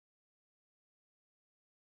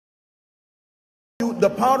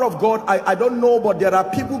The power of God, I don't know, but there are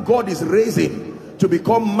people God is raising to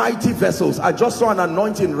become mighty vessels. I just saw an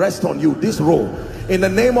anointing rest on you, this row. In the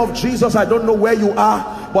name of Jesus, I don't know where you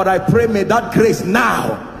are, but I pray may that grace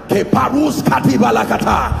now, let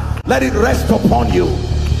it rest upon you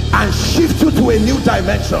and shift you to a new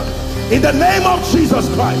dimension. In the name of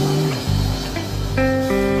Jesus Christ.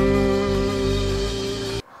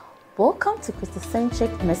 Welcome to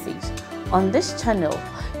Christocentric Message. On this channel,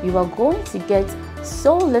 you are going to get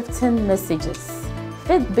soul-lifting messages,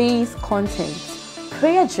 faith-based content,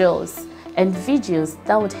 prayer drills, and videos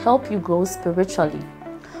that would help you grow spiritually.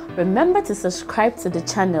 Remember to subscribe to the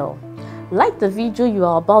channel, like the video you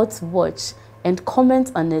are about to watch, and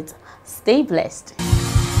comment on it. Stay blessed.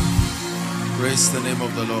 Praise the name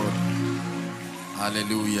of the Lord.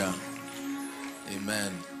 Hallelujah.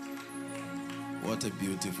 Amen. What a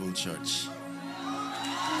beautiful church.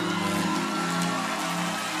 Amen.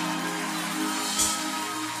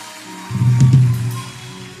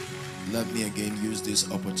 Let me again use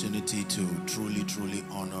this opportunity to truly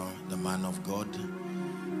honor the man of God.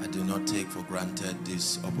 I do not take for granted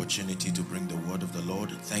this opportunity to bring the word of the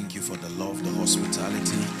Lord. Thank you for the love, the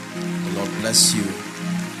hospitality. The Lord bless you.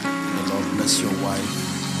 The Lord bless your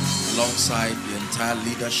wife. Alongside the entire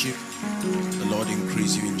leadership, the Lord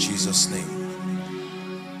increase you in Jesus' name.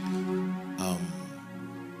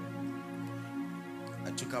 I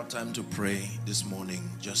took out time to pray this morning,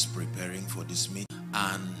 just preparing for this meeting.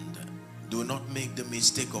 And do not make the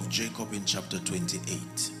mistake of Jacob in chapter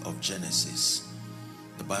 28 of Genesis.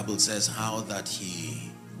 The Bible says how that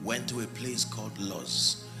he went to a place called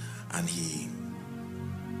Luz, and he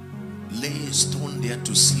lay stone there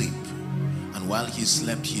to sleep. And while he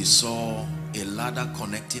slept, he saw a ladder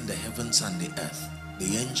connecting the heavens and the earth,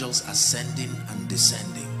 the angels ascending and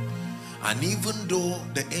descending. And even though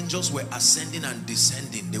the angels were ascending and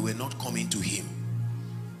descending, they were not coming to him,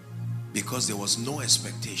 because there was no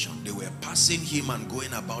expectation. They were passing him and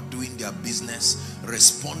going about doing their business,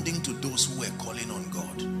 responding to those who were calling on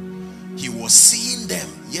God. He was seeing them,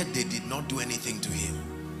 yet they did not do anything to him.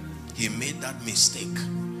 He made that mistake.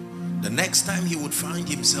 The next time he would find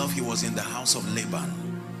himself, he was in the house of Laban,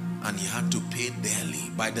 and he had to pay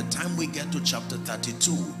dearly. By the time we get to chapter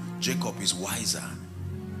 32, Jacob is wiser.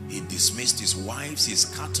 He dismissed his wives, his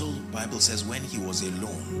cattle. Bible says when he was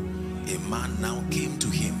alone, a man now came to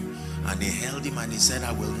him, and he held him and he said,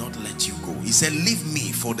 I will not let you go. He said, leave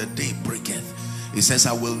me, for the day breaketh. He says,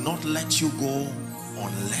 I will not let you go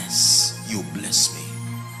unless you bless me.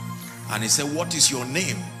 And he said, what is your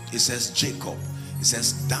name? He says, Jacob. He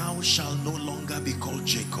says, thou shalt no longer be called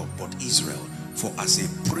Jacob, but Israel. For as a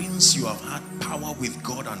prince you have had power with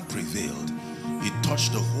God and prevailed. He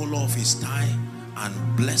touched the whole of his thigh and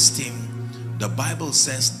blessed him. The Bible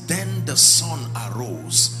says, then the sun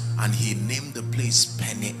arose, and he named the place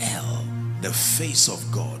Peniel, the face of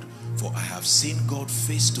God. For I have seen God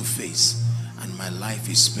face to face, and my life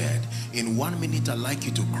is spared. In 1 minute, I'd like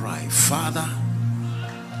you to cry, Father,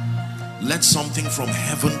 let something from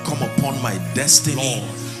heaven come upon my destiny, Lord,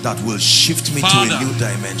 that will shift me, Father, to a new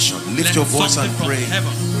dimension. Lift your voice and pray.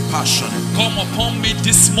 Passionate. Come upon me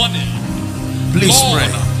this morning. Please, Lord,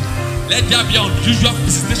 pray. Let there be unusual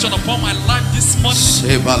visitation upon my life this morning.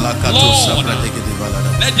 Lord,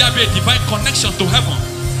 let there be a divine connection to heaven.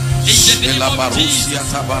 In the name of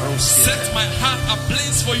Jesus, set my heart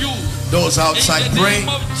ablaze for you. Those outside, pray. In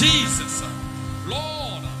the name of Jesus,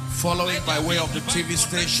 Lord, following by way of the TV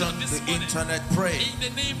station, the internet, pray. In the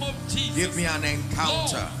name of Jesus, give me an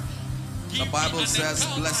encounter. Lord, the Bible says,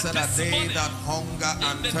 blessed are they that hunger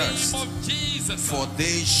and thirst, for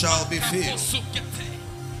they shall be filled.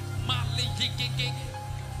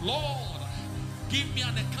 Lord, give me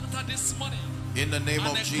an encounter this morning. In the name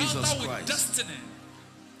of Jesus with Christ. Destiny.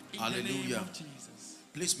 Hallelujah.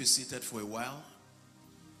 Please be seated for a while.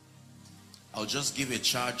 I'll just give a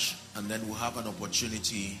charge, and then we'll have an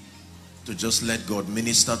opportunity to just let God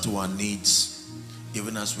minister to our needs,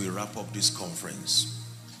 even as we wrap up this conference.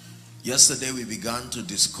 Yesterday we began to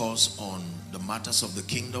discuss on the matters of the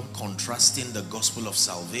kingdom, contrasting the gospel of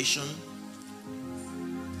salvation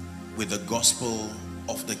with the gospel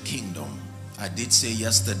of the kingdom. I did say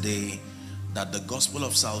yesterday that the gospel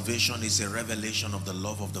of salvation is a revelation of the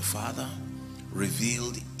love of the Father,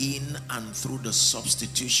 revealed in and through the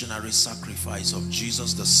substitutionary sacrifice of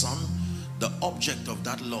Jesus the Son, the object of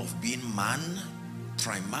that love being man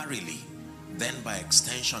primarily, then by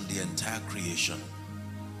extension the entire creation.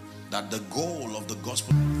 That the goal of the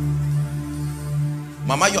gospel.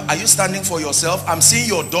 Mama, are you standing for yourself? I'm seeing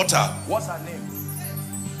your daughter. What's her name?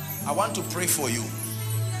 I want to pray for you.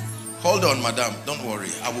 Hold on, madam. Don't worry.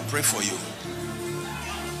 I will pray for you.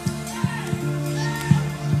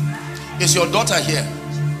 Is your daughter here?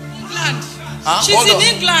 England. Huh? She's in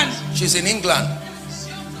England. She's in England.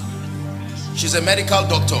 She's a medical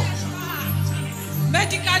doctor.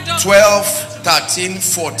 Medical doctor. 12, 13,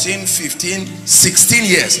 14, 15, 16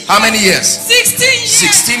 years. How many years? 16 years.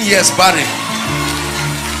 16 years barren.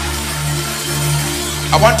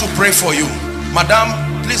 I want to pray for you. Madam,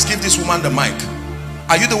 please give this woman the mic.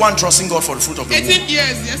 Are you the one trusting God for the fruit of the womb? 18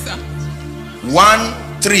 years, yes sir.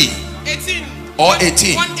 1, 3. 18. Or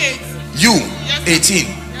 18? 1, 8. You, yes, 18.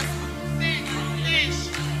 Yes.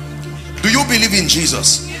 Do you believe in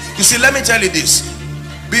Jesus? You see, let me tell you this.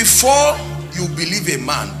 Before you believe a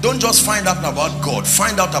man, don't just find out about God,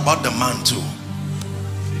 find out about the man too.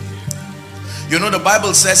 You know, the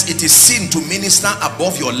Bible says it is sin to minister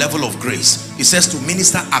above your level of grace. It says to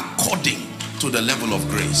minister according to the level of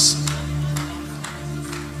grace.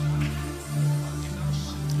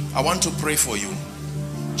 I want to pray for you.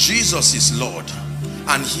 Jesus is Lord.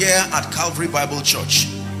 And here at Calvary Bible Church,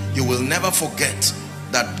 you will never forget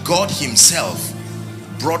that God himself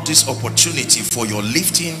brought this opportunity for your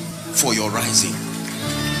lifting, for your rising.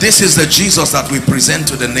 This is the Jesus that we present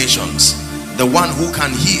to the nations. The one who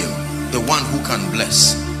can heal, the one who can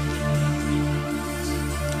bless.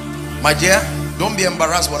 My dear, don't be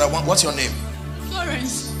embarrassed, but I want, what's your name?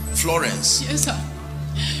 Florence. Florence. Yes sir.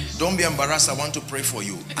 Don't be embarrassed. I want to pray for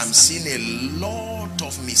you. Yes, I'm seeing a lot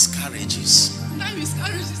of miscarriages. 9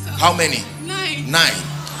 miscarriages, sir. How many? 9. 9.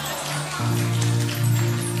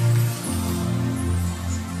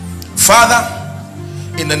 Father,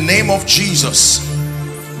 in the name of Jesus,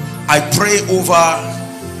 I pray over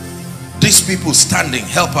these people standing.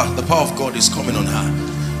 Help her. The power of God is coming on her.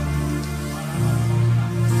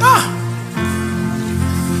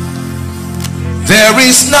 There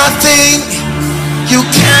is nothing you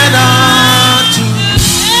cannot do.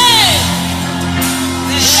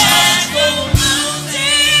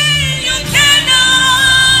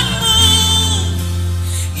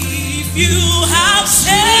 You have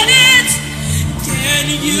said it, then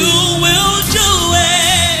you will do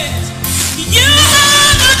it. You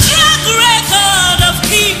have a track record of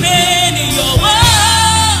keeping your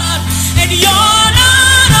word, and you're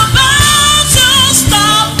not about to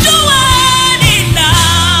stop doing it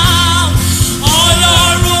now.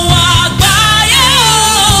 Ọlọ́run àgbáyé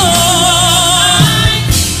o.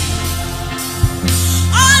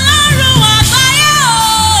 Ọlọ́run àgbáyé o.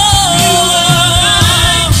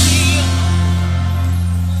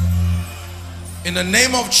 In the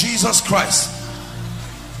name of Jesus Christ,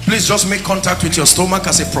 please just make contact with your stomach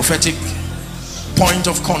as a prophetic point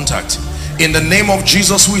of contact. In the name of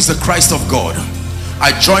Jesus, who is the Christ of God,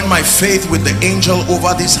 I join my faith with the angel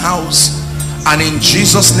over this house, and in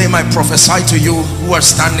Jesus' name I prophesy to you who are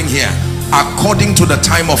standing here, according to the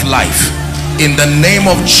time of life, in the name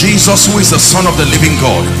of Jesus, who is the Son of the living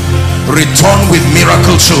God, return with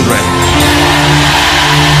miracle children.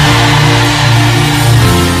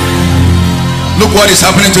 Look what is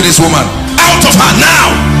happening to this woman. Out of her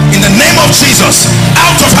now, in the name of Jesus.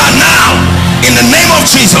 Out of her now, in the name of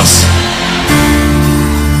Jesus.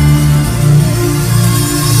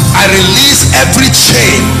 I release every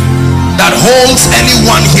chain that holds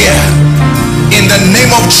anyone here, in the name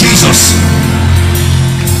of Jesus.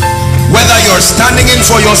 Whether you're standing in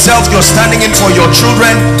for yourself, you're standing in for your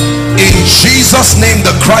children, in Jesus' name,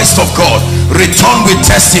 the Christ of God, return with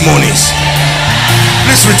testimonies.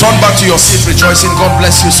 Please return back to your seat rejoicing. God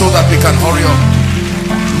bless you, so that we can hurry up.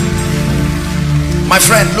 My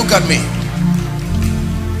friend, look at me.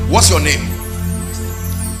 What's your name?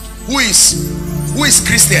 Who is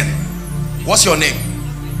Christian? What's your name?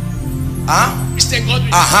 Christian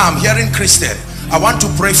Godwin. I'm hearing Christian. I want to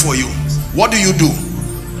pray for you. What do you do?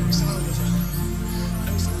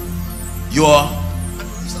 You're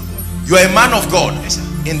a man of God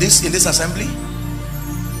in this assembly?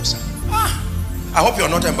 I hope you're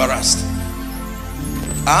not embarrassed.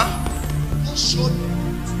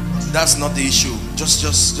 That's not the issue.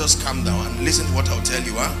 Just calm down and listen to what I'll tell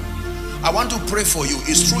you. I want to pray for you.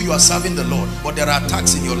 It's true you are serving the Lord, but there are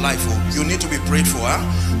attacks in your life. You need to be prayed for.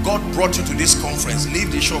 God brought you to this conference.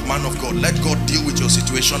 Leave the issue of man of God. Let God deal with your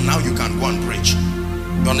situation. Now you can go and preach.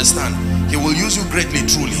 You understand? He will use you greatly,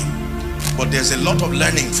 truly. But there's a lot of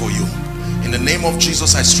learning for you. In the name of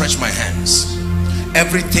Jesus, I stretch my hands.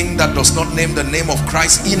 Everything that does not name the name of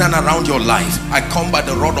Christ in and around your life, I come by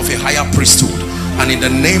the rod of a higher priesthood, and in the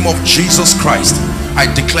name of Jesus Christ, I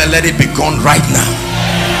declare, let it be gone right now.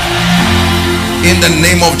 In the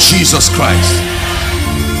name of Jesus Christ.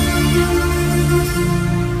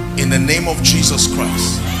 In the name of Jesus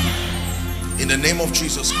Christ. In the name of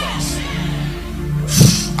Jesus Christ.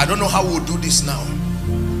 I don't know how we'll do this now.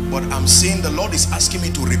 but I'm saying the Lord is asking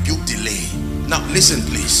me to rebuke delay. Now listen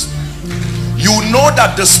please. You know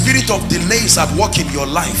that the spirit of delay is at work in your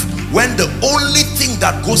life when the only thing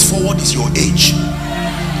that goes forward is your age.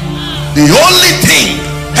 The only thing,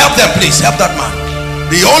 help them please, help that man.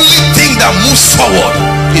 The only thing that moves forward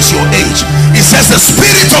is your age. It says the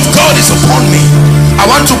Spirit of God is upon me. I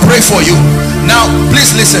want to pray for you. Now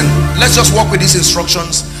please listen, let's just walk with these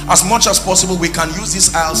instructions as much as possible. We can use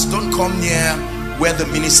these aisles. Don't come near where the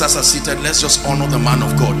ministers are seated. Let's just honor the man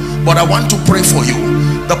of God. But I want to pray for you.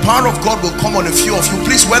 The power of God will come on a few of you.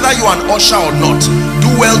 Please, whether you are an usher or not,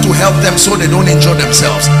 do well to help them so they don't injure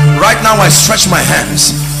themselves. Right now I stretch my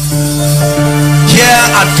hands here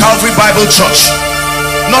at Calvary Bible Church.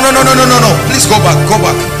 No, please go back,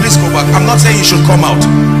 please go back. I'm not saying you should come out.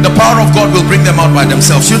 The power of God will bring them out by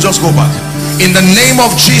themselves. You just go back. In the name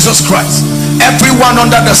of Jesus Christ, everyone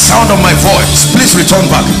under the sound of my voice, please return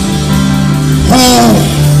back. Who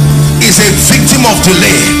is a victim of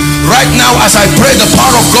delay, right now as I pray, the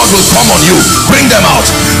power of God will come on you. Bring them out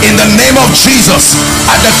in the name of Jesus.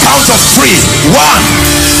 At the count of 3, 1,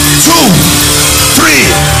 2, 3.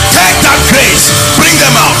 Take that grace. Bring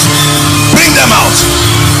them out. Bring them out.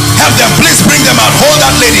 Help them, please bring them out. Hold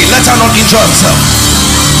that lady, let her not injure herself.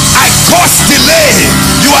 I cause delay.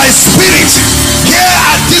 You are a spirit. Here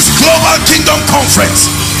at this Global Kingdom Conference,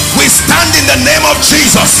 we stand in the name of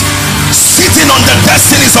Jesus, sitting on the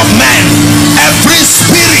destinies of men. Every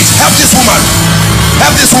spirit, help this woman.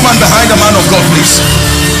 Help this woman behind the man of God, please.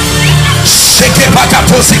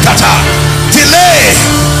 Delay,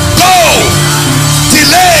 go.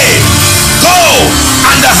 Delay, go.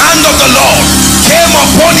 And the hand of the Lord came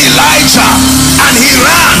upon Elijah, and he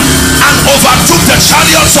ran and overtook the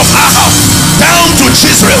chariots of Ahab down to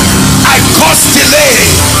Jezreel. I cause delay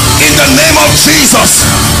in the name of Jesus.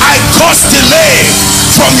 I cause delay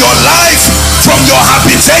from your life, from your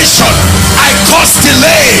habitation. I cause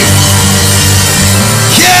delay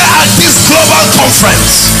here at this global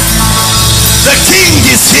conference. The king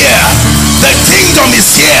is here. The kingdom is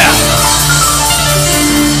here.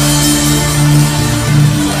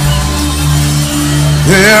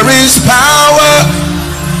 There is power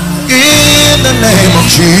in the name of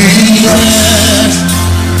Jesus.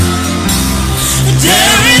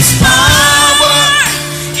 There is power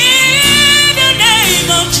in the name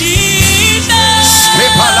of Jesus.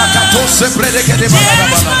 There is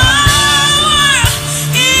power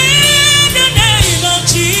in the name of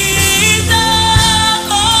Jesus.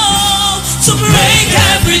 Oh, to break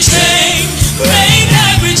every chain, break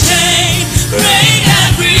every chain, break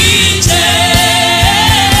every chain.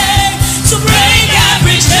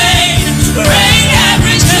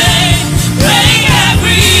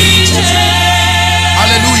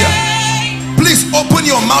 Hallelujah. Please open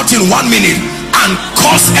your mouth in 1 minute and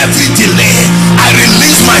cause every delay. I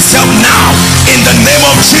release myself now in the name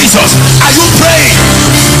of Jesus. Are you praying?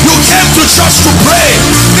 You came to church to pray.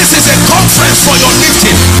 This is a conference for your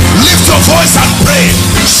lifting. Lift your voice and pray.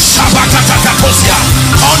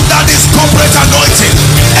 Under this corporate anointing,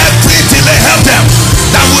 every delay, help them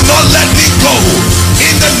that will not let me go.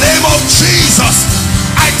 In the name of Jesus,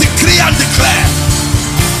 I decree and declare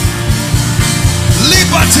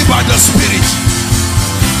liberty by the Spirit.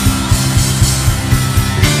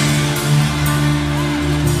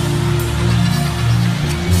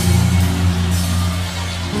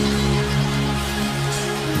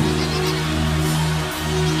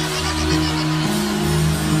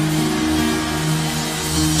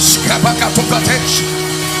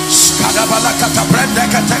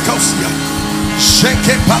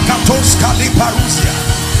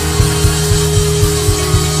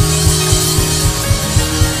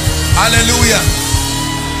 Hallelujah.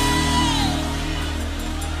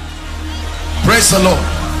 Praise the Lord.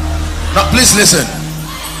 Now please listen.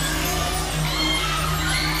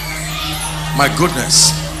 My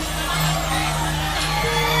goodness.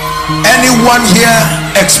 Anyone here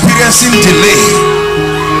experiencing delay,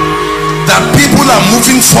 that people are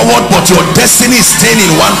moving forward but your destiny is staying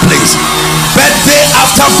in one place, birthday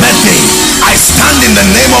after birthday, I stand in the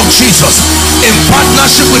name of Jesus in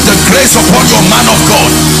partnership with the grace upon your man of God.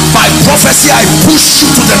 By prophecy, I push you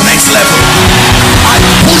to the next level. I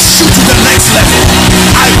push you to the next level.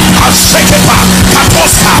 I shake it back.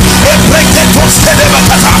 Katoska, a break it on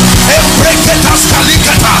Skedebakata, a break it on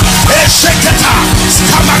Skalikata, a shake it up,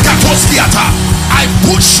 Skamakatoskiata. I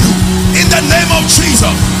push you in the name of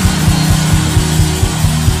Jesus.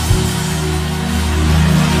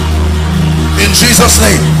 In Jesus'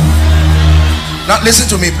 name. Now listen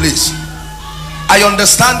to me please. I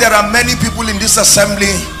understand there are many people in this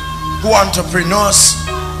assembly who are entrepreneurs,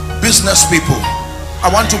 business people. I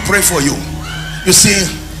want to pray for you. You see,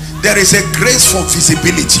 There is a grace for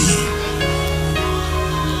visibility.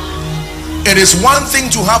 It is one thing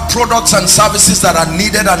to have products and services that are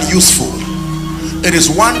needed and useful. It is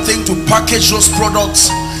one thing to package those products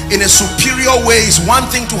in a superior way. It's one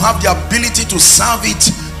thing to have the ability to serve it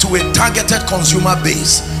to a targeted consumer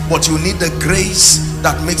base, but you need the grace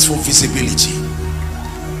that makes for visibility.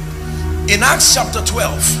 In Acts chapter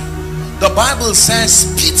 12, the Bible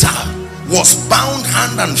says Peter was bound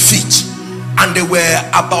hand and feet, and there were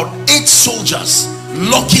about 8 soldiers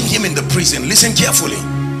locking him in the prison. Listen carefully.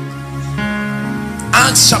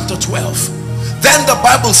 Acts chapter 12. Then the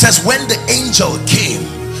Bible says when the angel came,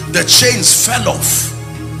 the chains fell off,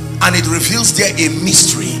 and it reveals there a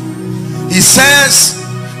mystery. He says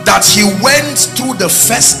that he went through the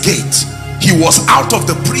first gate. He was out of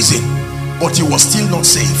the prison, but he was still not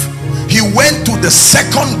safe. He went to the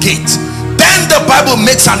second gate. Then the Bible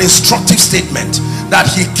makes an instructive statement that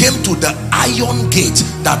he came to the iron gate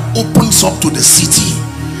that opens up to the city.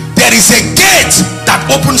 There is a gate that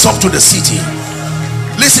opens up to the city.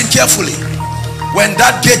 Listen carefully. When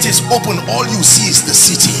that gate is open, all you see is the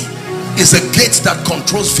city. It's a gate that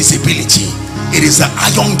controls visibility. It is the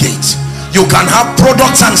iron gate. You can have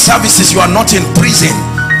products and services. You are not in prison,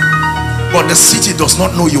 but the city does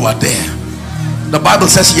not know you are there. The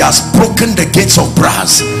Bible says he has broken the gates of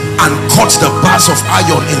brass and cut the bars of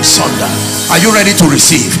iron in sunder. Are you ready to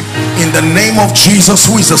receive? In the name of Jesus,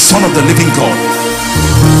 who is the Son of the living God,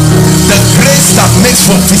 the grace that makes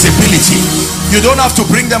for visibility. You don't have to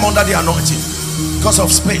bring them under the anointing because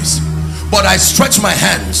of space, but I stretch my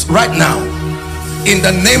hands right now in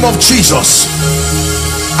the name of Jesus.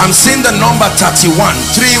 I'm seeing the number 31.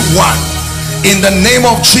 In the name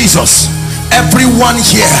of Jesus, everyone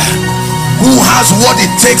here who has what it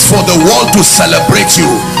takes for the world to celebrate you,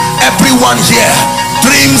 everyone here,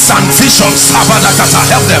 dreams and visions,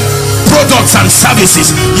 help them. Products and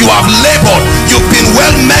services, you have labored, you've been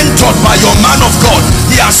well mentored by your man of God.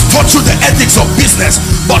 He has taught you the ethics of business,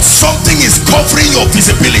 but something is covering your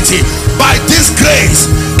visibility. By this grace,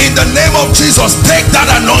 in the name of Jesus, take that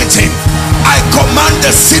anointing. I command the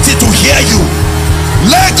city to hear you.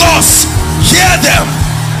 Lagos, hear them.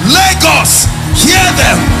 Lagos, hear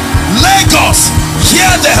them. Lagos,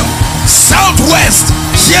 hear them. Southwest,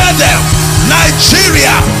 hear them.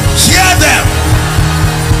 Nigeria, hear them.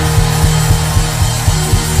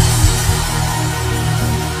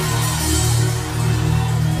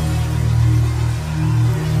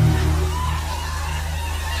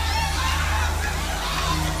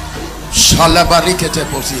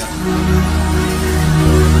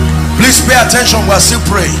 Please pay attention. We're still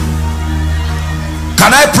praying.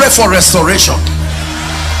 Can I pray for restoration?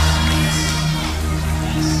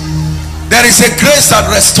 There is a grace that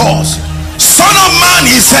restores. Son of man,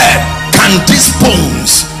 he said, can these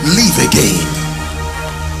bones live again?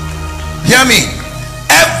 Hear me.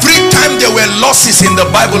 Every time there were losses in the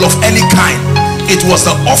Bible of any kind, it was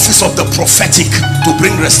the office of the prophetic to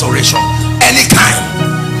bring restoration. Any kind.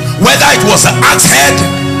 Whether it was the axe head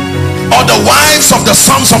or the wives of the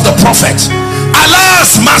sons of the prophet.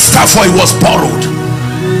 Alas, master, for it was borrowed.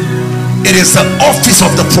 It is the office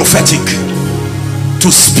of the prophetic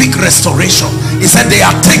to speak restoration. He said they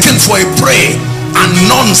are taken for a prey, and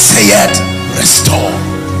none saith restore.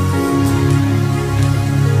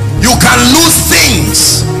 You can lose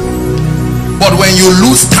things, but when you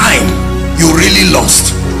lose time, you really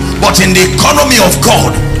lost. But in the economy of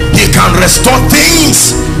God, he can restore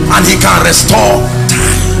things and he can restore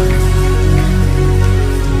time.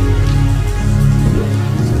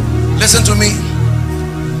 Listen to me.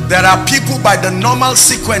 There are people, by the normal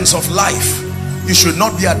sequence of life, you should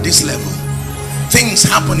not be at this level. Things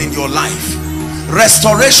happen in your life.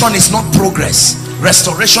 Restoration is not progress.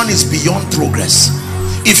 Restoration is beyond progress.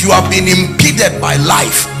 If you have been impeded by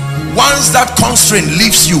life, once that constraint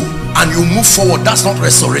leaves you and you move forward, that's not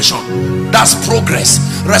restoration, that's progress.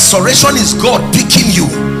 Restoration is God picking you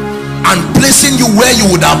and placing you where you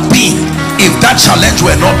would have been if that challenge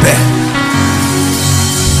were not there.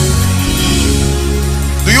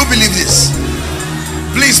 Do you believe this?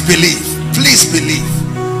 Please believe. Please believe.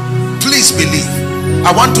 Please believe.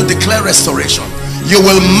 I want to declare restoration. You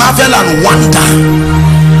will marvel and wonder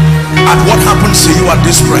at what happens to you at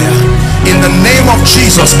this prayer. In the name of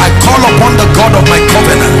Jesus, I call upon the God of my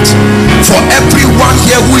covenant for everyone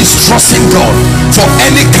here who is trusting God for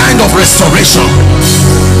any kind of restoration.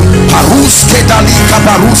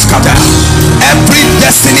 Every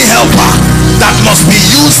destiny helper that must be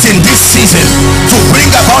used in this season to bring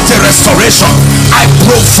about a restoration, I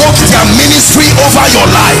provoke their ministry over your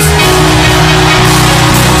life.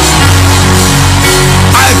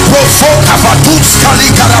 I provoke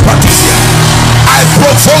I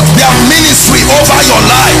provoke their ministry over your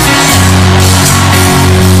life.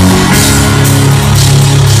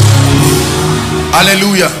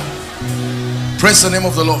 Hallelujah. Praise the name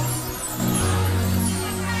of the Lord.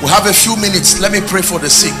 We have a few minutes. Let me pray for the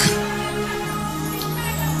sick.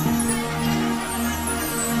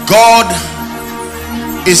 God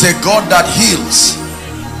is a God that heals.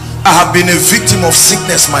 I have been a victim of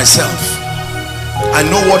sickness myself. I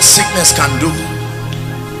know what sickness can do.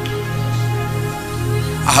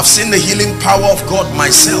 I have seen the healing power of God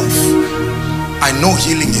myself. I know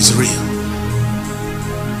healing is real.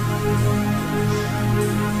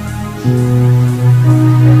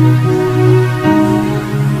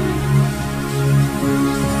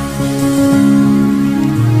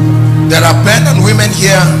 There are men and women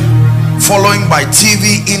here following by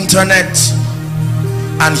TV, internet,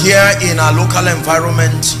 and here in our local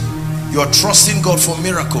environment. You are trusting God for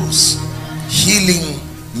miracles, healing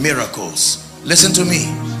miracles. Listen to me.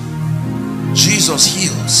 Jesus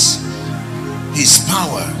heals. His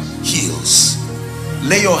power heals.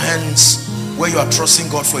 Lay your hands where you are trusting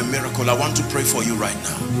God for a miracle. I want to pray for you right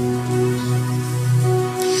now.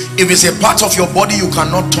 If it's a part of your body you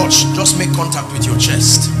cannot touch, just make contact with your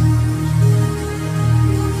chest.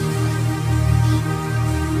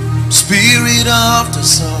 Spirit of the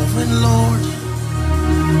sovereign Lord,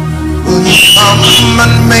 will you come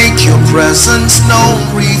and make your presence known?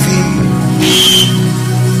 Reveal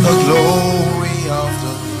the glory of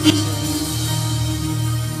the risen.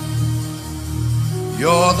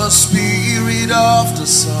 You're the Spirit of the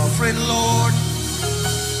sovereign Lord.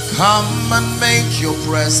 Come and make your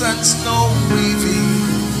presence known. Reveal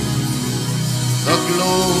the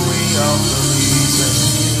glory of the risen.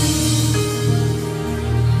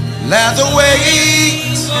 Let the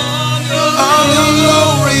weight of your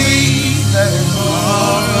glory let it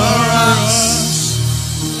cover us.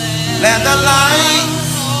 Let the light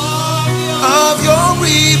of your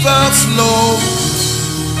river flow.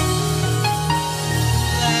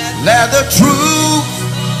 Let the truth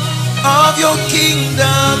of your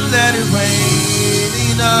kingdom let it reign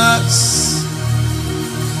in us.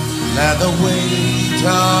 Let the weight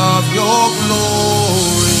of your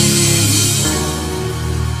glory.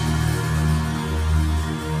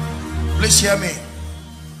 Please hear me.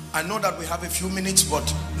 I know that we have a few minutes,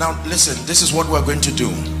 but now listen, this is what we're going to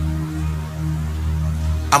do.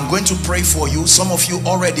 I'm going to pray for you. Some of you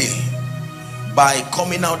already, by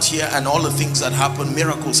coming out here and all the things that happen,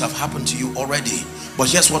 miracles have happened to you already. But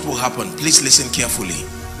here's what will happen. Please listen carefully.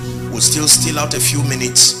 We'll still steal out a few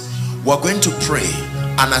minutes. We're going to pray,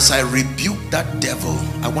 and as I rebuke that devil,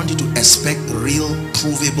 I want you to expect real,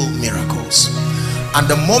 provable miracles. And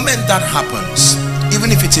the moment that happens, even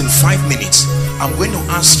if it's in 5 minutes, I'm going to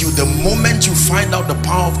ask you, the moment you find out the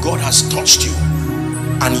power of God has touched you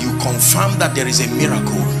and you confirm that there is a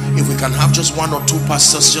miracle, if we can have just 1 or 2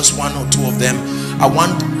 pastors, just 1 or 2 of them, I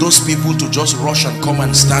want those people to just rush and come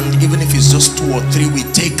and stand, even if it's just 2 or 3 we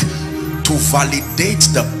take, to validate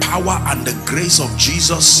the power and the grace of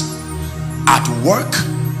Jesus at work,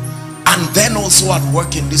 and then also at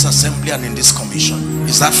work in this assembly and in this commission.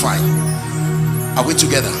 Is that fine? Are we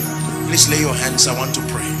together? Please lay your hands. I want to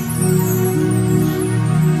pray.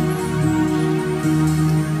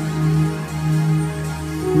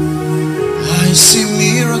 I see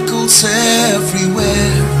miracles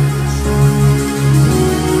everywhere.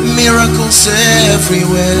 Miracles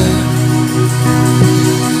everywhere.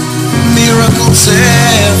 Miracles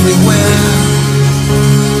everywhere.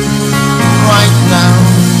 Right now.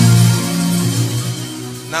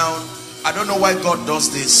 Now, I don't know why God does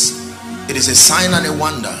this. It is a sign and a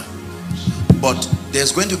wonder. But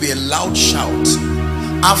there's going to be a loud shout.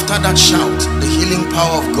 After that shout, the healing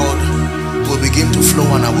power of God will begin to flow,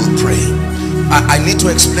 and I will pray. I need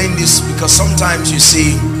to explain this because sometimes, you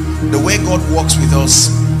see, the way God works with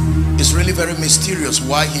us is really very mysterious.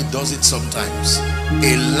 Why he does it sometimes.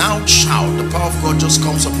 A loud shout, the power of God just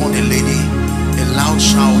comes upon a lady. A loud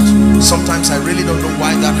shout. Sometimes I really don't know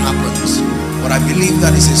why that happens, but I believe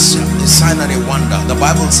that is a sign and a wonder. The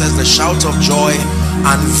Bible says the shout of joy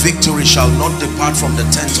and victory shall not depart from the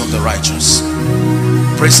tent of the righteous.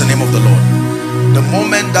 Praise the name of the Lord. The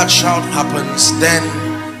moment that shout happens, then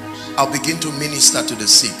I'll begin to minister to the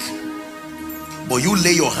sick. But you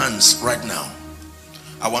lay your hands right now.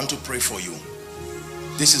 I want to pray for you.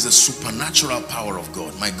 This is a supernatural power of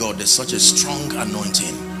God. My God, there's such a strong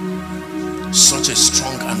anointing. Such a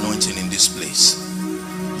strong anointing in this place.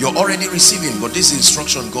 You're already receiving, but this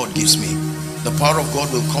instruction God gives me. The power of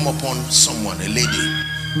God will come upon someone, a lady.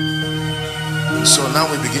 So now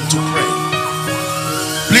we begin to pray.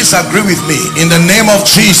 Please agree with me. In the name of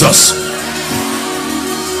Jesus.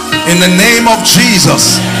 In the name of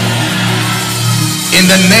Jesus. In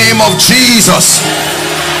the name of Jesus.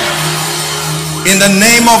 In the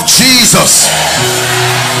name of Jesus.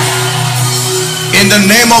 In the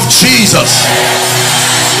name of Jesus.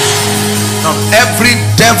 Now every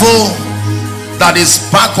devil that is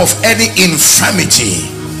back of any infirmity,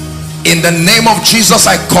 in the name of Jesus,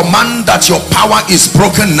 I command that your power is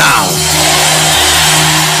broken now.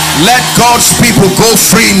 Let God's people go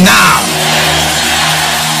free now.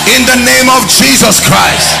 In the name of Jesus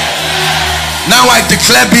Christ. Now I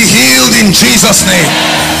declare, be healed in Jesus' name.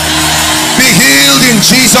 Be healed in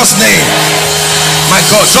Jesus' name. My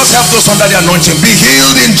God, just help those under the anointing. Be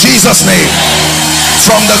healed in Jesus' name.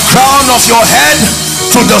 From the crown of your head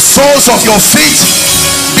to the soles of your feet,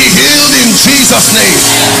 be healed in Jesus' name.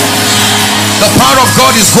 The power of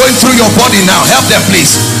God is going through your body now. Help them,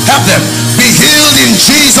 please. Help them. Be healed in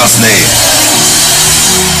Jesus' name.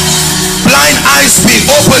 Blind eyes be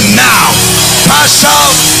open now. Partial,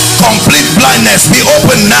 complete blindness be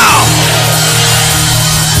open now.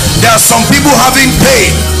 There are some people having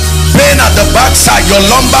pain at the backside, your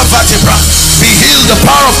lumbar vertebra. Be healed. The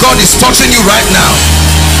power of God is touching you right now.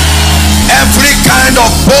 Every kind of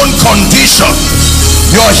bone condition,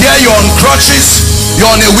 you're here, you're on crutches, you're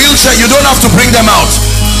on a wheelchair, you don't have to bring them out.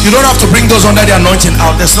 You don't have to bring those under the anointing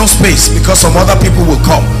out. There's no space because some other people will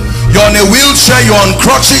come. You're on a wheelchair, you're on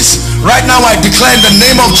crutches. Right now I declare in the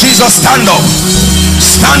name of Jesus, stand up.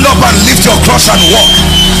 Stand up and lift your crutch and walk.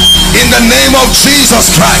 In the name of Jesus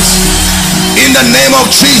Christ. In the name of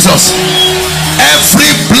Jesus. Every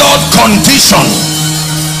blood condition,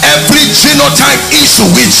 every genotype issue,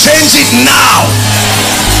 we change it now.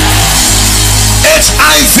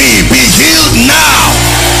 HIV, be healed now.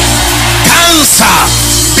 Cancer,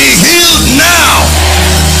 be healed now.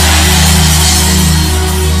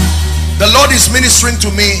 The Lord is ministering to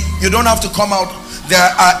me. You don't have to come out. There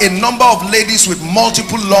are a number of ladies with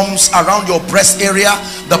multiple lumps around your breast area.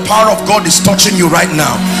 The power of God is touching you right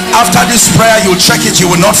now. After this prayer, you'll check it, you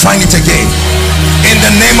will not find it again. In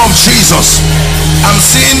the name of Jesus. I'm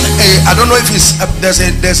seeing I don't know if it's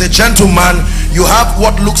there's a gentleman. You have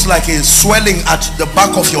what looks like a swelling at the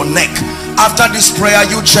back of your neck. After this prayer,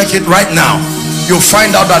 you check it right now. You'll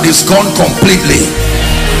find out that it's gone completely.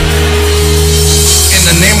 In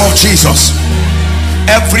the name of Jesus.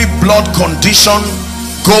 Every blood condition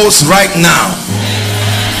goes right now.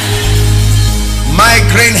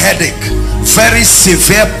 Migraine headache, very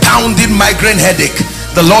severe pounding migraine headache,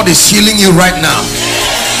 the Lord is healing you right now.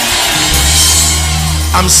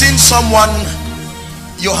 I'm seeing someone,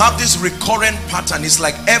 you have this recurrent pattern. It's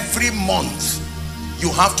like every month you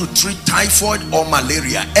have to treat typhoid or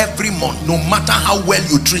malaria. Every month, no matter how well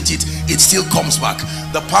you treat it, it still comes back.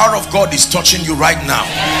 The power of God is touching you right now.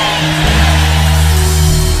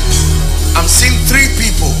 I'm seeing 3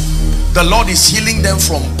 people. The Lord is healing them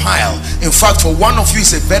from pile. In fact, for one of you,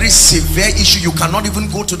 it's a very severe issue. You cannot even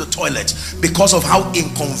go to the toilet because of how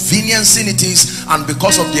inconveniencing it is and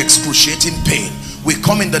because of the excruciating pain. We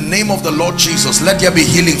come in the name of the Lord Jesus. Let there be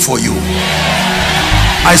healing for you.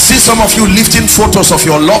 I see some of you lifting photos of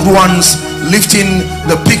your loved ones, lifting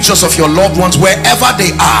the pictures of your loved ones wherever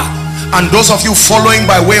they are. And those of you following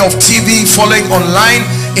by way of TV, following online,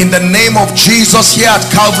 in the name of Jesus, here at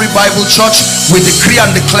Calvary Bible Church, we decree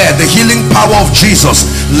and declare the healing power of Jesus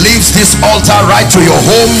leaves this altar right to your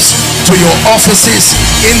homes, to your offices.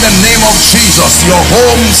 In the name of Jesus, your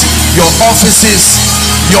homes, your offices,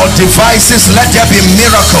 your devices, let there be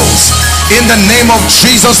miracles. In the name of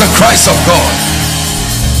Jesus, the Christ of God.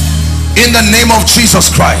 In the name of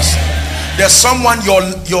Jesus Christ. There's someone,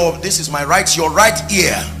 this is my right, your right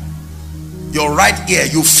ear. Your right ear,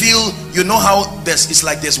 you feel, you know how it's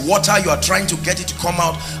like there's water, you are trying to get it to come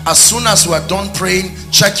out. As soon as you are done praying,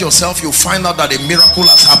 check yourself, you'll find out that a miracle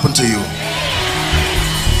has happened to you.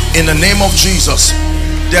 In the name of Jesus.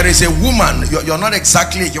 There is a woman, you're not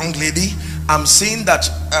exactly a young lady. I'm saying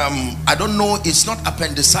that I don't know, it's not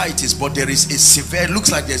appendicitis, but there is a severe, it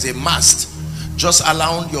looks like there's a mass just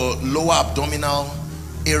around your lower abdominal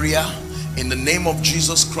area. In the name of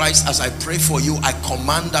Jesus Christ, as I pray for you, I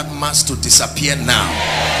command that mass to disappear now.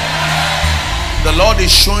 The Lord is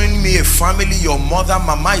showing me a family. Your mother,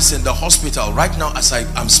 Mama, is in the hospital right now as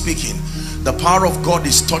I'm speaking. The power of God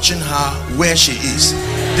is touching her where she is.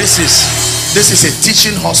 This is a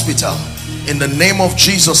teaching hospital. In the name of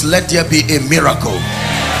Jesus, let there be a miracle.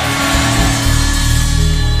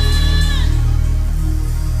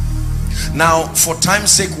 Now, for time's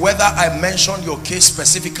sake, whether I mention your case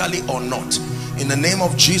specifically or not, in the name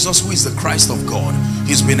of Jesus, who is the Christ of God,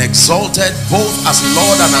 he's been exalted both as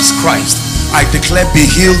Lord and as Christ. I declare, be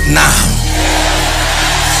healed now.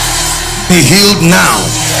 Be healed now.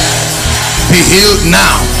 Be healed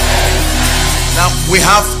now. Now we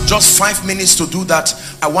have just 5 minutes to do that.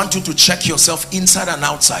 I want you to check yourself inside and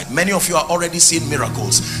outside. Many of you are already seeing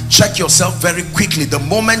miracles. Check yourself very quickly. The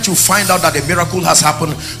moment you find out that a miracle has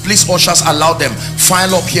happened, please ushers, allow them.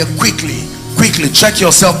 File up here quickly. Quickly check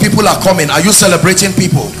yourself. People are coming. Are you celebrating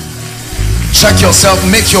people? Check yourself.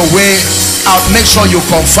 Make your way out. Make sure you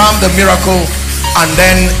confirm the miracle and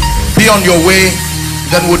then be on your way.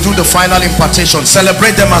 Then we'll do the final impartation.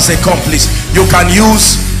 Celebrate them as they come, please. You can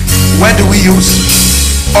use, where do we use?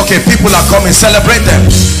 Okay, people are coming. Celebrate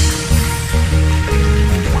them.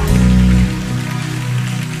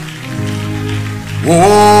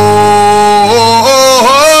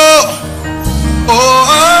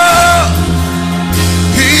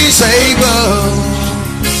 He's able.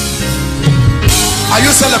 Are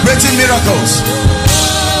you celebrating miracles?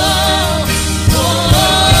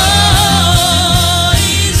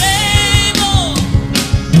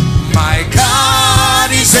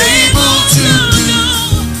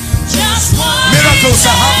 Miracles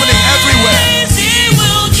are happening everywhere. He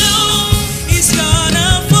will do. He's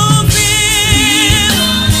gonna fulfill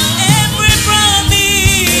every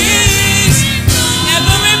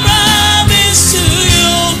promise to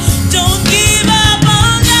you. Don't give up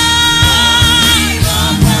on God,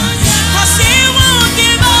 'cause He won't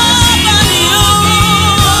give up on you.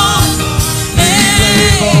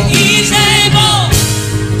 He's able.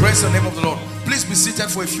 Praise the name of the Lord. Please be seated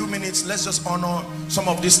for a few minutes. Let's just honor some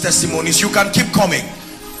of these testimonies. You can keep coming.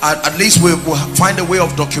 At least we'll find a way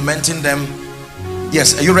of documenting them.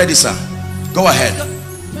 Yes, are you ready, sir? Go ahead.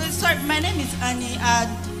 Sorry, my name is Annie, and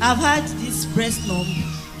I've had this breast lump.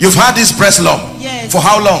 You've had this breast lump? Yes. For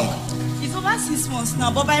how long? It's over 6 months now,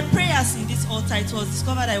 but by prayers in this altar, it was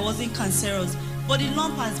discovered I wasn't cancerous. But the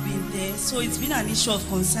lump has been there, so it's been an issue of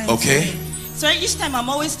concern. Okay. So each time I'm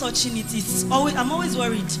always touching it, I'm always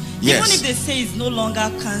worried. Yes. Even if they say it's no longer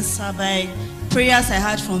cancer by prayers I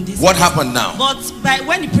had from this. What happened now? But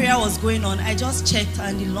when the prayer was going on, I just checked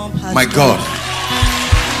and the lump has. My God.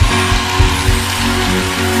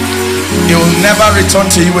 It will never return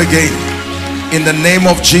to you again. In the name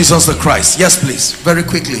of Jesus the Christ. Yes, please. Very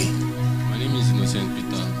quickly. My name is Innocent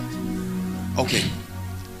Peter. Okay.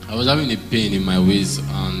 I was having a pain in my waist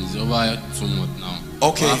and it's over 2 months now.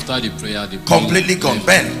 Okay. But after the prayer, the pain completely gone.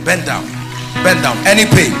 left. Bend down. Bend down. Any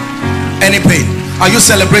pain? Any pain? Are you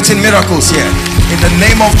celebrating miracles here? In the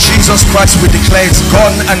name of Jesus Christ, we declare it's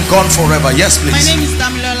gone and gone forever. Yes, please. My name is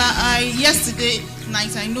Damilola. Yesterday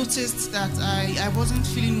night I noticed that I wasn't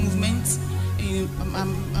feeling movement.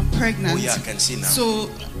 I'm pregnant. Oh yeah, I can see now. So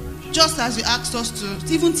just as you asked us to,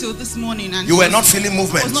 even till this morning, and you were not feeling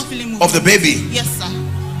movement? I was not feeling movement of the baby? Yes, sir.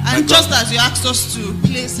 And just as you asked us to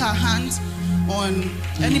place our hands on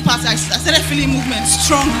any part, I started feeling movement,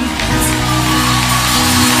 strong movement.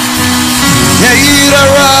 Creator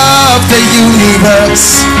of the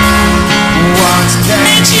universe, what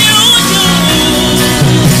can you do?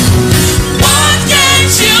 What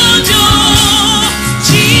can't you do?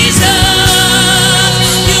 Jesus,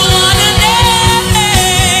 you are the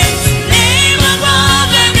name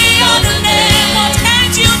above every other name. What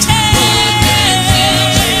can't you change?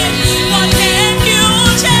 What can't you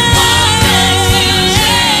change?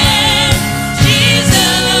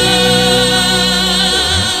 Jesus.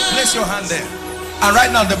 Place your hand there. And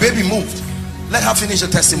right now the baby moved. Let her finish the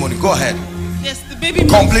testimony. Go ahead. Yes, the baby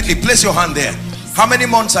moved. Completely. Place your hand there. How many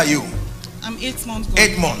months are you? I'm 8 months old.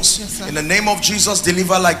 8 months. Yes, sir. In the name of Jesus,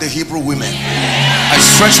 deliver like the Hebrew women. I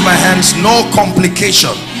stretch my hands. No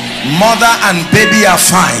complication. Mother and baby are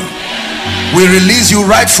fine. We release you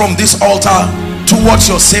right from this altar towards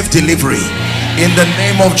your safe delivery. In the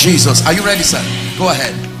name of Jesus. Are you ready, sir? Go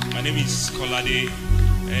ahead. My name is Kolade.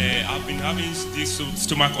 I've been having this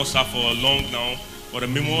stomach ulcer for long now. But the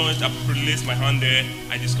moment I placed my hand there,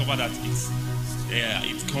 I discovered that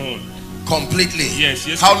it's gone. Completely? Yes.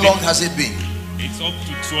 How long has it been? It's up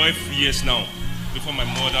to 12 years now, before my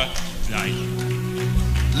mother died.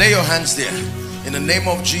 Lay your hands there. In the name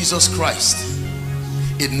of Jesus Christ.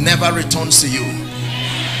 It never returns to you.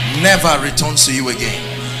 Never returns to you again.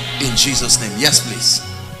 In Jesus' name. Yes, please.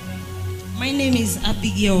 My name is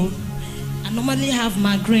Abigail. I normally have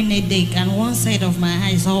migraine headache and one side of my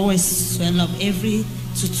eyes always swell up every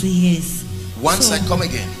 2 to 2 years. One side, come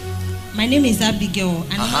again. My name is Abigail.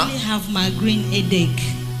 I normally have migraine headache.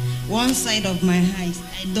 One side of my eyes.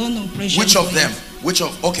 I don't know pressure. Which of them?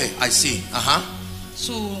 Okay, I see.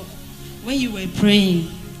 So when you were praying,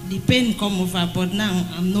 the pain come over, but now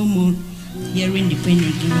I'm no more hearing the pain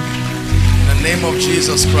again. In the name of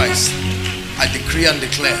Jesus Christ, I decree and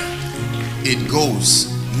declare it goes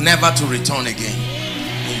never to return again.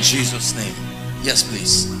 In Jesus' name. Yes,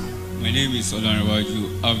 please. My name is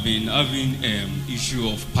Olanrewaju. I've been having issue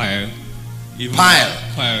of pile.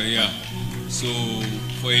 Pile, yeah. So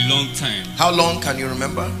for a long time. How long can you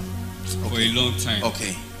remember? For a long time.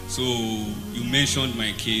 Okay. So you mentioned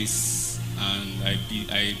my case, and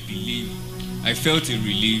I believe, I felt a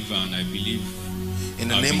relief, and I believe. In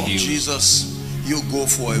the name of Jesus, you go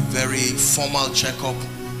for a very formal checkup,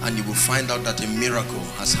 and you will find out that a miracle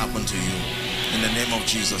has happened to you. In the name of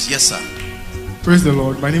Jesus. Yes, sir. Praise the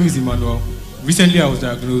Lord. My name is Emmanuel. Recently, I was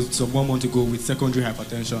diagnosed some 1 month ago with secondary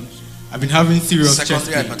hypertension. I've been having serious chest pain.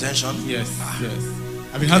 Secondary hypertension? Yes,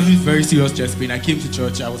 yes. I've been having very serious chest pain. I came to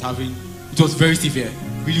church. It was very severe,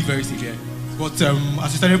 really very severe. But as I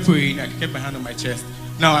started praying, I kept my hand on my chest.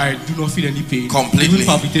 Now I do not feel any pain. Completely. Even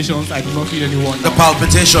palpitations, I do not feel anyone. The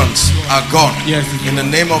palpitations are gone. Yes. In the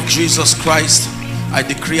name of Jesus Christ, I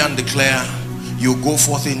decree and declare, you go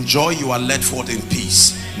forth in joy, you are led forth in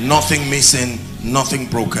peace. Nothing missing, nothing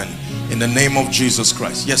broken. In the name of Jesus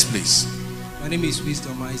Christ. Yes, please. My name is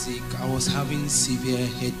Wisdom Isaac. I was having severe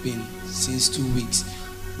head pain since 2 weeks.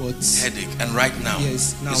 But headache, and right now,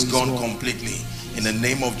 yes, now it's gone completely. In the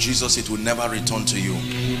name of Jesus, it will never return to you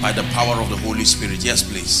by the power of the Holy Spirit. Yes,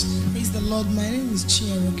 please. Praise the Lord. My name is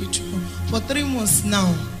Chia Rokichuko. For 3 months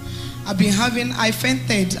now, I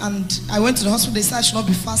fainted, and I went to the hospital. They said I should not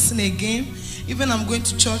be fasting again. Even I'm going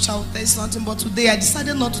to church, I'll test something. But today I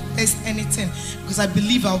decided not to test anything because I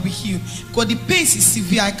believe I'll be healed. Because the pain is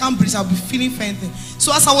severe. I can't breathe. I'll be feeling fainting.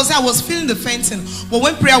 So as I was there, I was feeling the fainting. But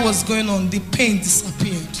when prayer was going on, the pain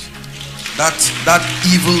disappeared. That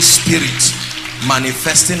evil spirit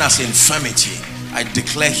manifesting as infirmity, I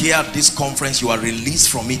declare here at this conference, you are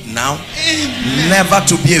released from it now. Amen. Never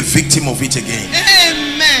to be a victim of it again.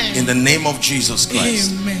 Amen. In the name of Jesus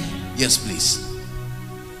Christ. Amen. Yes, please.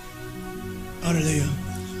 Hallelujah.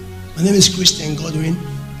 My name is Christian Godwin.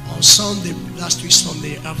 On Sunday, last week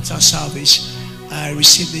Sunday, after service, I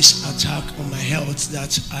received this attack on my health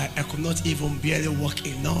that I could not even barely walk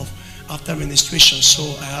enough after ministration. So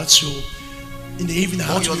I had to, in the evening,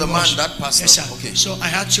 I had to you're be the rushed. man, that pastor. Yes, sir. Okay. So I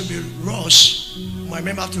had to be rushed. My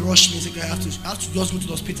member had to rush me. I have to just go to the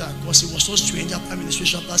hospital because it was so strange after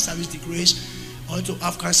administration, after service, the grace. I went to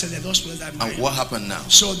have cancer. They just realized that. And what happened now?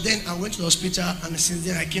 So then I went to the hospital, and since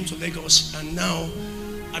then I came to Lagos, and now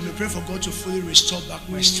I've been praying for God to fully restore back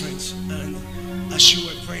my strength. And as you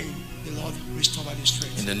were praying, the Lord restored my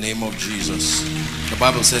strength. In the name of Jesus. The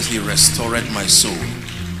Bible says He restored my soul.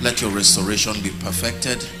 Let your restoration be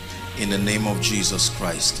perfected in the name of Jesus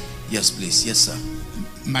Christ. Yes, please. Yes, sir.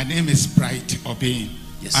 My name is Bright Obein.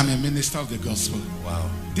 Yes, I'm a minister of the gospel. Wow.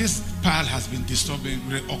 This pile has been disturbing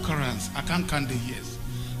reoccurrence. I can't count the years.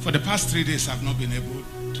 For the past 3 days, I've not been able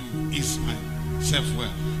to ease myself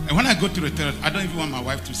well. And when I go to the toilet, I don't even want my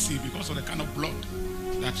wife to see because of the kind of blood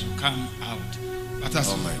that will come out.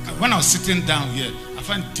 But when I was sitting down here, I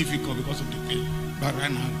find it difficult because of the pain. But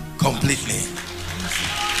right now, completely.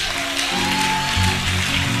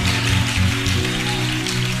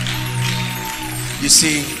 You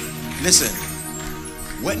see, listen.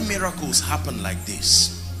 When miracles happen like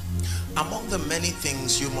this, among the many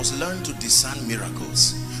things, you must learn to discern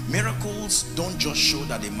miracles. Miracles don't just show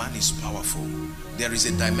that a man is powerful. There is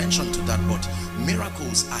a dimension to that, but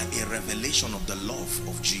miracles are a revelation of the love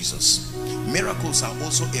of Jesus. Miracles are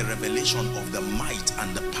also a revelation of the might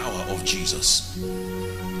and the power of Jesus.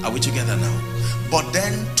 Are we together now? But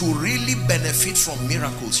then to really benefit from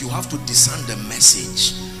miracles, you have to discern the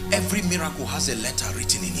message. Every miracle has a letter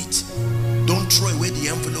written in it. Don't throw away the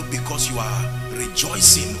envelope because you are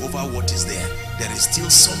rejoicing over what is there. There is still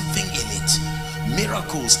something in it.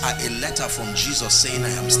 Miracles are a letter from Jesus saying, I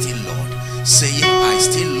am still Lord, saying, I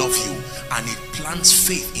still love you, and it plants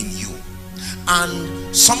faith in you.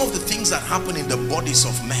 And some of the things that happen in the bodies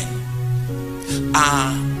of men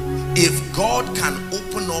are, if God can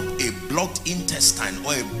open up a blocked intestine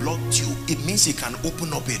or a blocked tube, it means He can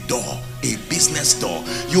open up a door, a business door.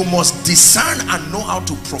 You must discern and know how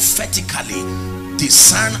to prophetically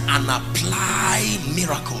discern and apply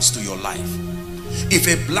miracles to your life. If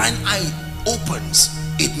a blind eye opens,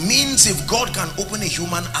 it means if God can open a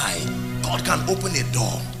human eye, God can open a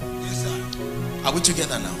door. Yes, sir. Are we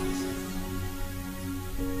together now?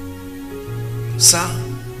 Sir,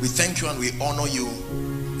 we thank you and we honor you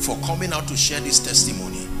for coming out to share this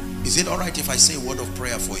testimony. Is it all right if I say a word of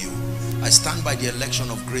prayer for you? I stand by the election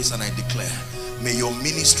of grace and I declare, may your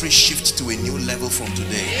ministry shift to a new level from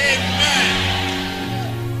today. Amen.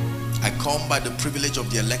 I come by the privilege of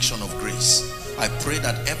the election of grace. I pray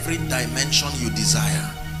that every dimension you desire,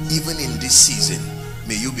 even in this season,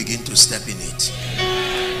 may you begin to step in it.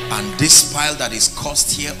 And this pile that is caused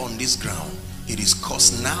here on this ground, it is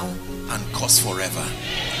caused now and caused forever.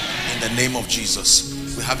 In the name of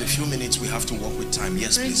Jesus. We have a few minutes. We have to walk with time.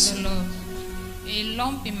 Yes, Praise please. the Lord. A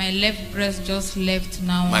lump in my left breast just left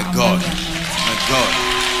now. My God. My God.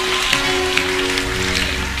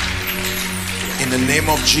 In the name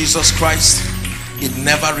of Jesus Christ, it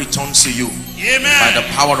never returns to you. Amen. By the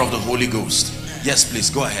power of the Holy Ghost. Yes, please.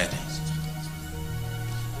 Go ahead.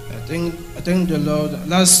 I thank the Lord.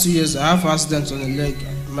 Last 2 years, I have accidents on the leg.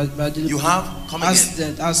 You have? Come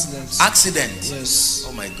accident. Accident? Yes.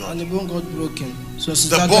 Oh my God. And the bone got broken. So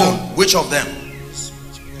the bone? Which of them?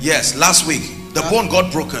 Yes, last week. The bone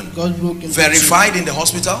got broken. Verified in the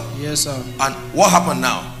hospital? Yes, sir. And what happened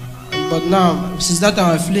now? But now, since that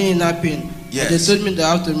time, I'm feeling that pain. Yes. They told me that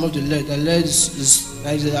I have to remove the leg. The leg is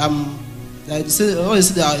like they said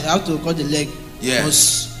that I have to cut the leg.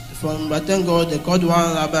 Yes. I thank God they called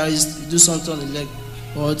one rabbi to do something on the leg.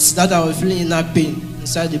 But that I was feeling that pain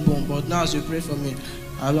inside the bone. But now as you pray for me,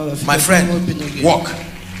 I love my friend, walk.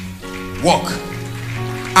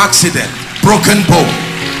 Accident, broken bone.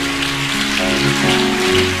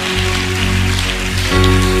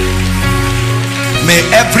 May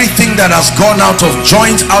everything that has gone out of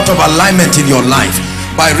joint, out of alignment in your life,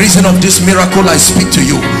 by reason of this miracle I speak to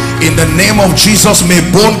you. In the name of Jesus, may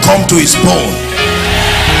bone come to his bone.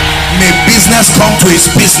 May business come to his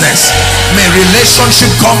business. May relationship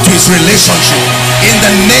come to his relationship. In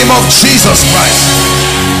the name of Jesus Christ.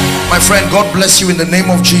 My friend, God bless you in the name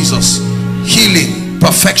of Jesus. Healing,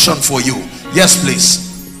 perfection for you. Yes,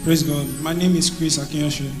 please. Praise God. My name is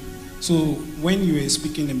Christocentric. So when you were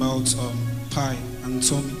speaking about pie and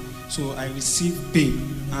tummy, so I received pain,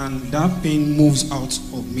 and that pain moves out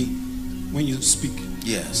of me when you speak.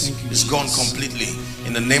 Yes, it's gone completely.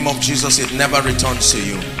 In the name of Jesus, it never returns to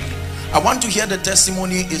you. I want to hear the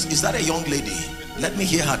testimony. Is that a young lady? Let me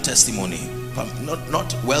hear her testimony.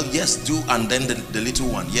 Not well, yes, do, and then the little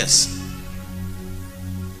one. Yes.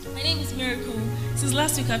 My name is Miracle. Since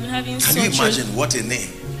last week I've been having Can you imagine what a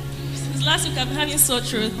name? Since last week I've been having sore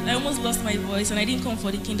throat. I almost lost my voice and I didn't come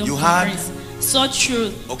for the Kingdom Conference. Sore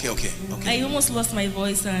throat. Okay. I almost lost my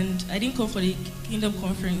voice and I didn't come for the Kingdom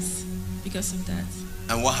Conference because of that.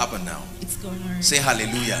 And what happened now? It's gone already. Say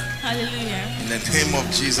hallelujah. Hallelujah. In the name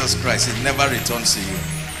of Jesus Christ, it never returns to you.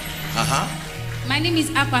 My name is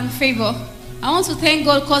Apan Favor. I want to thank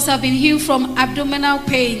God because I've been healed from abdominal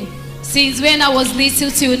pain. Since when I was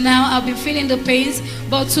little till now, I've been feeling the pains.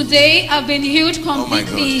 But today, I've been healed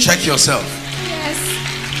completely. Oh my God. Check yourself. Yes.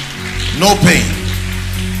 No pain.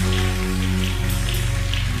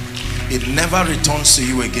 It never returns to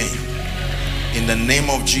you again. In the name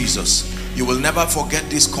of Jesus. You will never forget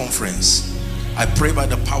this conference. I pray by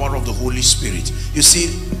the power of the Holy Spirit. You see,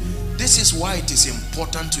 this is why it is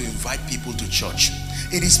important to invite people to church.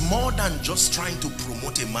 It is more than just trying to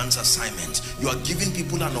promote a man's assignment. You are giving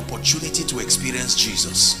people an opportunity to experience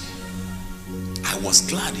Jesus. I was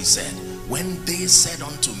glad, he said, when they said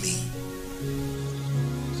unto me.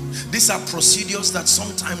 These are procedures that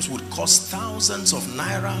sometimes would cost thousands of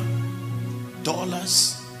naira,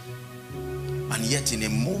 dollars, and yet in a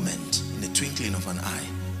moment, in the twinkling of an eye,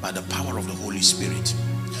 by the power of the Holy Spirit.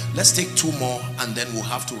 Let's take two more and then we'll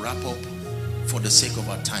have to wrap up for the sake of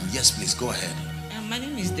our time. Yes, please, go ahead. My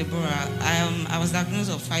name is Deborah. I was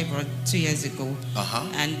diagnosed with fibroid 2 years ago.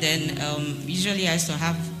 And then usually I used to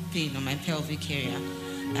have pain on my pelvic area.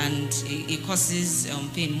 And it causes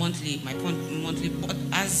pain monthly, monthly. But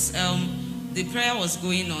as the prayer was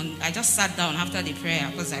going on, I just sat down after the prayer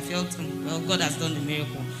because I felt, well, God has done the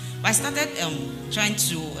miracle. But I started trying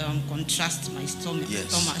to contrast my stomach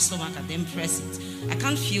and then press it. I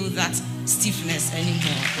can't feel that stiffness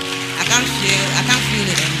anymore. I can't feel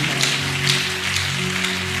it anymore.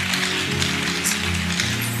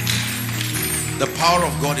 The power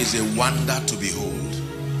of God is a wonder to behold.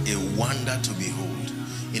 A wonder to behold.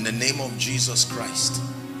 In the name of Jesus Christ,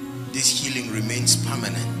 this healing remains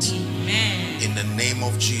permanent. Amen. In the name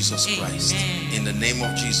of Jesus Christ. Amen. In the name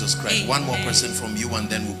of Jesus Christ. Amen. One more person from you and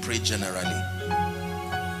then we'll pray generally.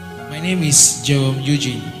 My name is Jerome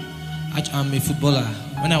Eugene. I'm a footballer.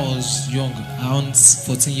 When I was young, around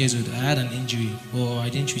 14 years old, I had an injury, but I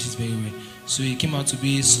didn't treat it very well. So it came out to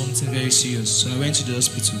be something very serious. So I went to the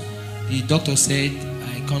hospital. The doctor said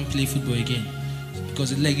I can't play football again because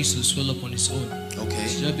the leg used to swell up on its own. Okay.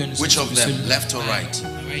 So which of them? Left or right?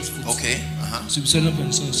 Right foot. Okay. So swell up on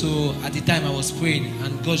its own. So at the time I was praying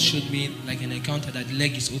and God showed me like an encounter that the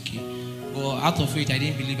leg is okay. But out of it I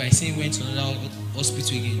didn't believe. I still went to another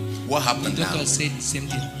hospital again. What happened The doctor now? said the same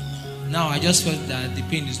thing. Now I just felt that the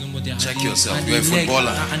pain is no more there. Check yourself. And You're a the leg,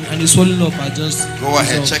 footballer. And the swelling up, I just... Go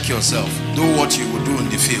ahead, check yourself. Do what you would do in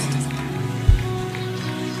the field.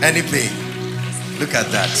 Any pain? Look at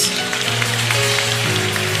that.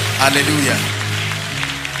 Hallelujah.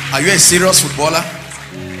 Are you a serious footballer?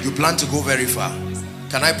 You plan to go very far.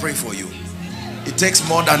 Can I pray for you? It takes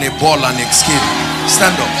more than a ball and a skill.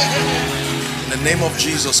 Stand up. In the name of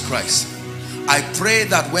Jesus Christ. I pray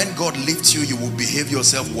that when God lifts you, you will behave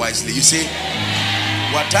yourself wisely. You see,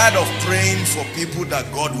 we're tired of praying for people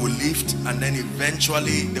that God will lift, and then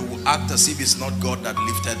eventually they will act as if it's not God that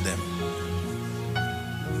lifted them.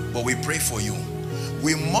 But we pray for you.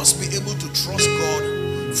 We must be able to trust God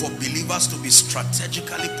for believers to be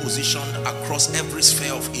strategically positioned across every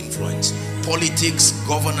sphere of influence. Politics,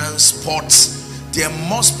 governance, sports. There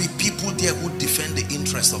must be people there who defend the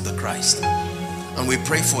interest of the Christ. And we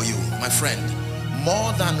pray for you, my friend.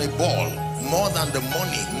 More than a ball, more than the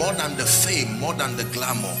money, more than the fame, more than the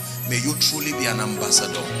glamour, may you truly be an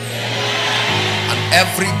ambassador. And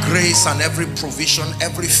every grace and every provision,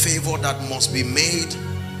 every favor that must be made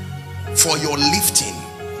for your lifting,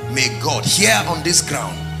 may God, here on this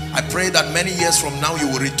ground, I pray that many years from now you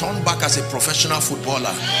will return back as a professional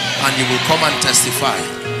footballer and you will come and testify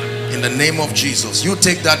in the name of Jesus. You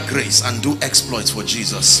take that grace and do exploits for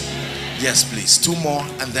Jesus. Yes, please. 2 more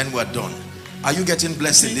and then we're done. Are you getting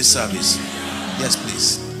blessed in this service? Yes,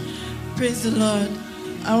 please. Praise the Lord.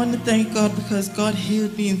 I want to thank God because God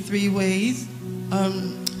healed me in 3 ways.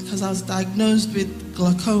 Because I was diagnosed with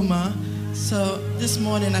glaucoma. So this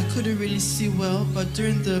morning I couldn't really see well, but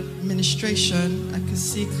during the ministration I could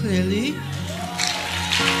see clearly.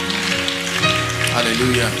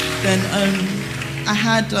 Hallelujah. Then I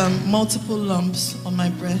had multiple lumps on my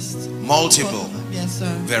breast. Multiple? Yes,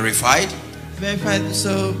 sir. Verified? Verified,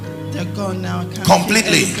 so they're gone now. I can't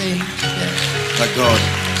completely? Yeah. Thank God.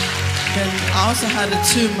 Then I also had a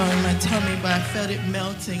tumor in my tummy, but I felt it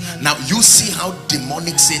melting. And now you see how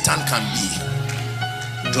demonic Satan can be.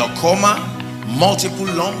 Glaucoma, multiple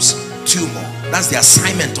lumps, tumor. That's the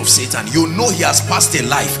assignment of Satan. You know he has passed a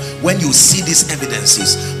life when you see these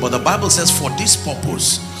evidences. But the Bible says for this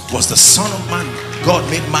purpose was the Son of Man, God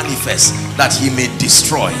made manifest, that he may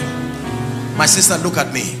destroy. My sister, look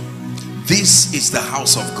at me. This is the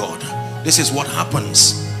house of God. This is what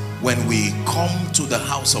happens when we come to the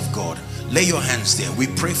house of God. Lay your hands there. We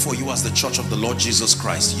pray for you as the church of the Lord Jesus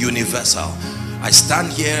Christ, universal. I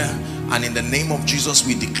stand here and in the name of Jesus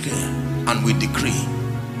we declare and we decree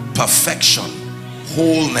perfection,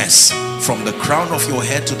 wholeness from the crown of your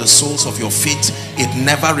head to the soles of your feet. It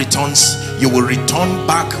never returns. You will return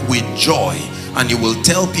back with joy and you will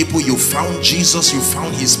tell people you found Jesus, you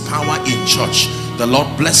found his power in church. The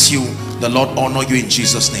Lord bless you. The Lord honor you in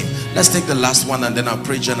Jesus' name. Let's take the last one and then I'll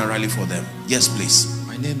pray generally for them. Yes, please.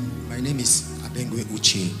 My name is Abengwe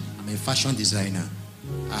Uche. I'm a fashion designer.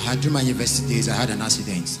 During my university days, I had an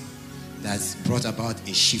accident that brought about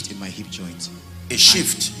a shift in my hip joint. A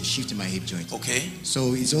shift? A shift in my hip joint. Okay.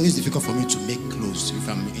 So it's always difficult for me to make clothes if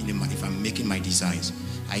I'm making my designs.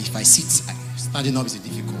 If I sit, standing up is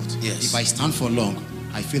difficult. Yes. If I stand for long,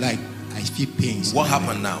 I feel pains. What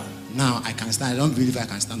happened now? Now I can stand. I don't believe I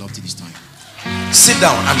can stand up to this time. Sit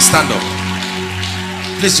down and stand up.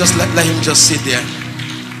 Please just let him just sit there.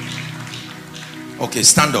 Okay,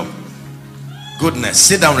 stand up. Goodness.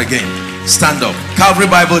 Sit down again. Stand up. Calvary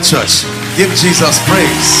Bible Church. Give Jesus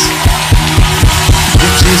praise.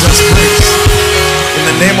 Give Jesus praise. In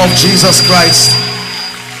the name of Jesus Christ,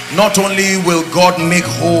 not only will God make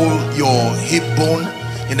whole your hip bone,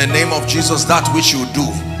 in the name of Jesus, that which you do,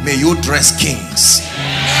 may you dress kings.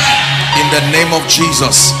 In the name of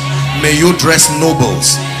Jesus, may you dress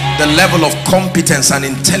nobles. The level of competence and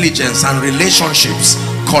intelligence and relationships,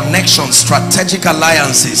 connections, strategic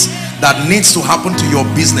alliances that needs to happen to your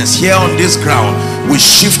business here on this ground will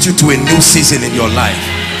shift you to a new season in your life.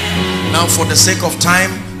 Now, for the sake of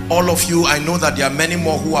time, all of you, I know that there are many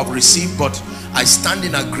more who have received, but I stand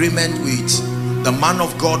in agreement with the man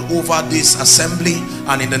of God over this assembly,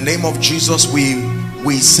 and in the name of Jesus we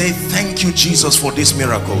say thank you, Jesus, for these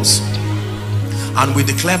miracles. And we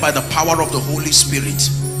declare by the power of the Holy Spirit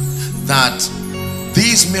that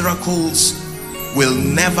these miracles will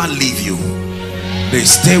never leave you. They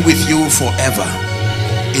stay with you forever.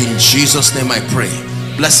 In Jesus' name I pray.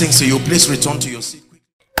 Blessings to you. Please return to your seat.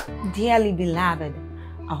 Dearly beloved,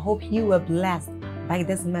 I hope you were blessed by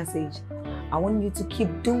this message. I want you to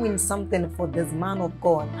keep doing something for this man of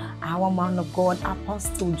God, our man of God,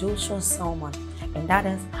 Apostle Joshua Selman. And that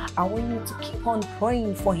is, I want you to keep on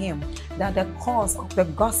praying for him, that the cause of the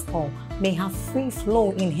gospel may have free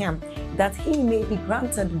flow in him, that he may be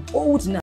granted boldness